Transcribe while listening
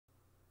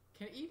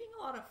Can eating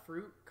a lot of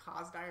fruit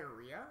cause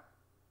diarrhea?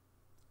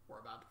 We're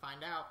about to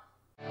find out.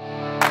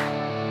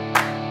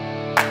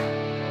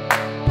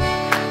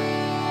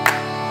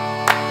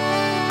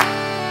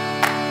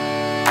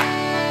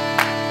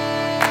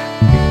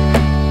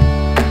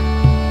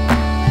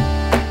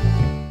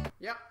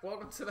 Yep,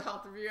 welcome to the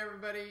Health Review,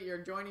 everybody. You're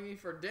joining me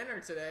for dinner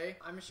today.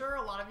 I'm sure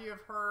a lot of you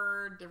have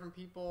heard different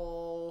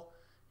people,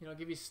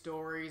 give you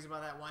stories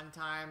about that one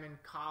time in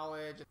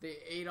college. They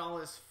ate all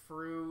this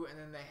fruit and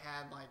then they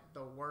had like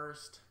the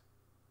worst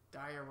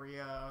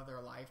diarrhea of their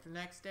life the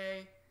next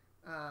day.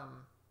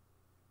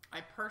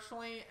 I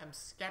personally am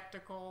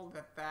skeptical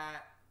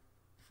that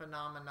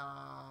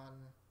phenomenon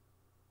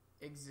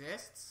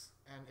exists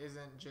and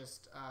isn't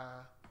just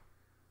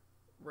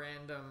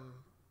random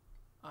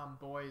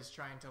boys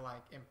trying to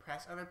like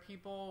impress other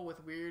people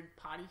with weird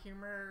potty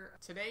humor.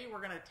 Today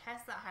we're going to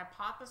test that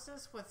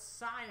hypothesis with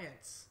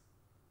science,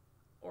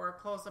 or a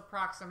close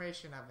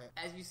approximation of it.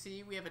 As you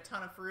see, we have a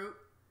ton of fruit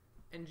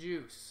and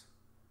juice.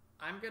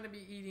 I'm going to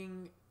be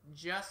eating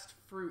just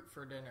fruit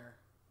for dinner.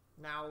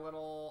 Now a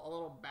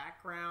little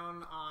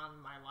background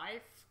on my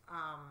life.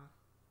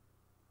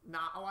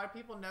 Not a lot of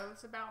people know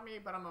this about me,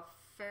 but I'm a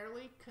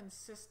fairly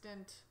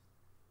consistent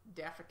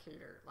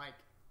defecator. Like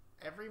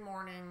every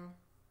morning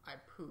I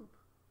poop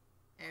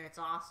and it's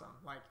awesome.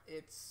 Like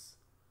it's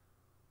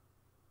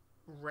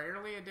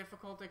rarely a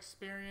difficult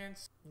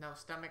experience. No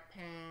stomach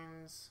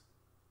pains.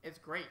 It's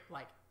great,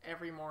 like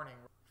every morning.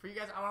 For you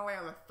guys, I want to lay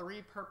out the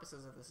 3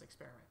 purposes of this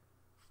experiment.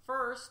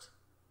 First,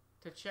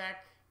 to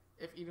check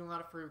if eating a lot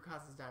of fruit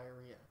causes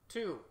diarrhea.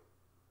 2,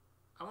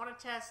 I want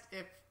to test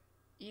if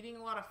eating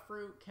a lot of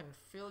fruit can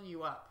fill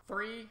you up.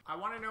 3, I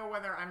want to know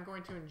whether I'm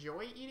going to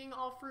enjoy eating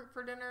all fruit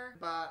for dinner,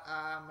 but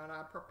I'm going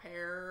to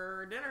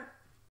prepare dinner.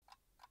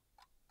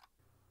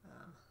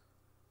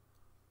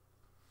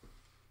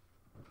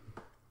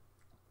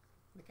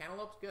 The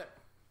cantaloupe's good.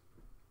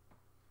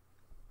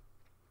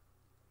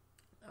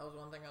 That was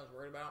one thing I was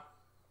worried about.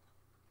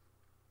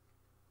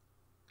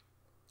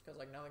 Because,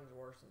 like, nothing's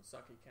worse than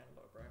sucky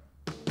cantaloupe, right?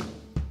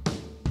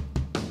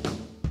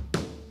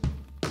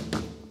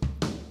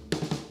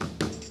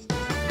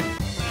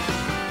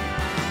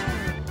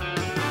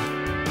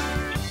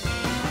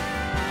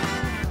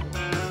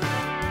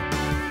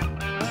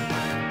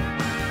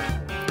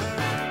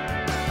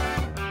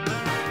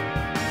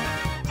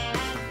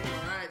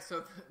 Alright,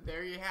 so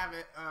there you have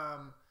it.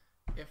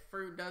 If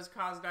fruit does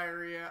cause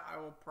diarrhea, I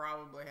will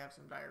probably have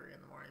some diarrhea in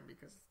the morning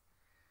because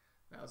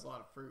that was a lot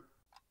of fruit.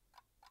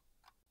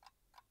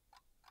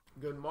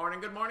 Good morning,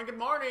 good morning, good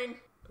morning!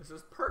 This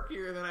is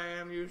perkier than I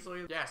am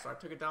usually. Yeah, so I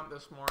took a dump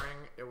this morning.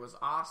 It was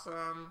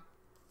awesome,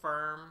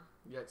 firm,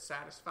 yet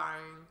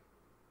satisfying,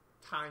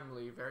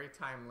 timely, very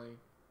timely.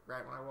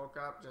 Right when I woke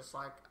up, just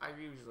like I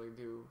usually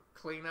do.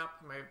 Cleanup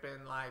may have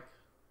been like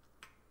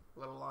a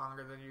little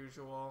longer than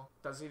usual.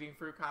 Does eating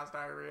fruit cause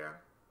diarrhea?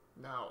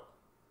 No.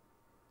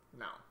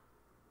 No.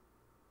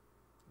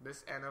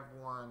 This N of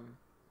 1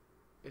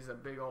 is a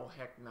big old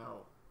heck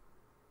no.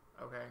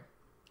 Okay?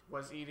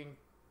 Was eating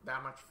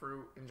that much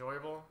fruit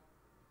enjoyable?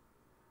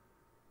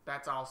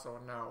 That's also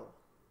a no.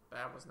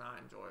 That was not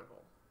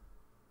enjoyable.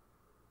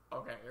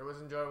 Okay, it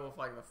was enjoyable for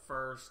like the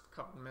first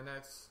couple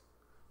minutes.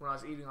 When I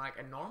was eating like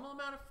a normal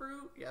amount of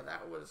fruit, yeah,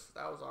 that was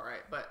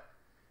alright. But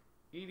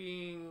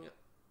eating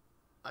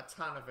a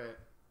ton of it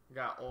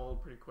got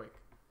old pretty quick.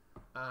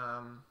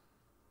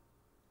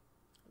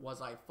 Was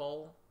I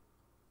full?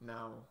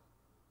 No.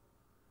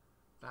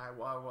 I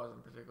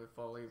wasn't particularly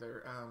full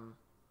either.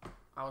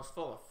 I was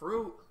full of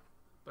fruit,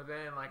 but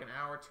then like an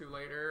hour or 2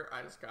 later,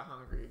 I just got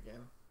hungry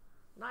again.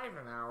 Not even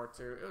an hour or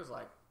 2. It was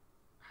like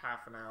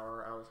half an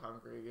hour I was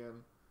hungry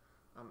again.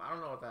 I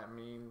don't know what that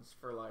means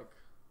for like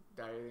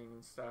dieting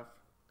and stuff.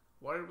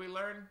 What did we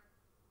learn?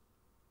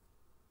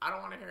 I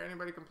don't want to hear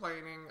anybody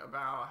complaining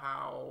about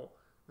how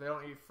they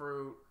don't eat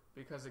fruit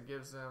because it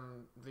gives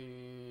them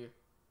the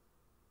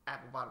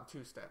apple bottom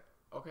 2-step,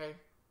 okay?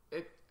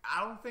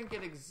 I don't think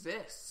it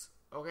exists,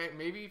 okay?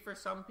 Maybe for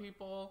some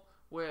people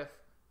with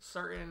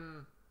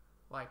certain,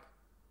 like,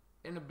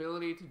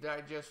 inability to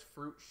digest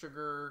fruit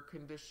sugar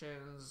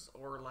conditions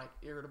or, like,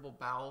 irritable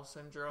bowel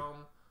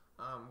syndrome,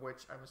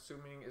 which I'm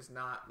assuming is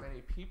not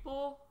many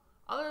people.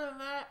 Other than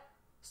that,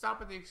 stop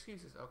with the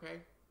excuses,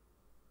 okay?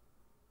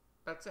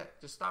 That's it.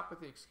 Just stop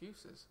with the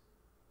excuses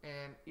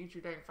and eat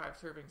your dang 5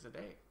 servings a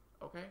day,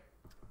 okay?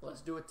 Let's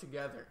do it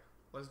together.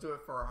 Let's do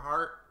it for our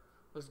heart.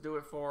 Let's do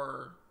it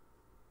for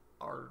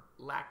our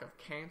lack of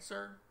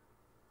cancer.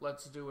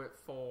 Let's do it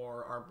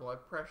for our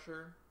blood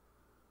pressure.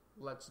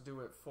 Let's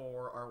do it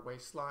for our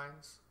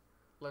waistlines.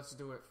 Let's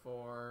do it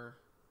for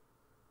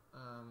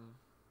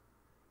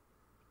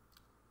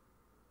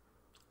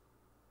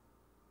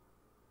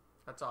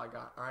that's all I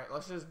got. Alright,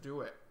 let's just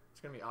do it. It's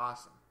gonna be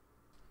awesome.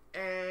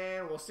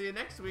 And we'll see you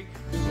next week.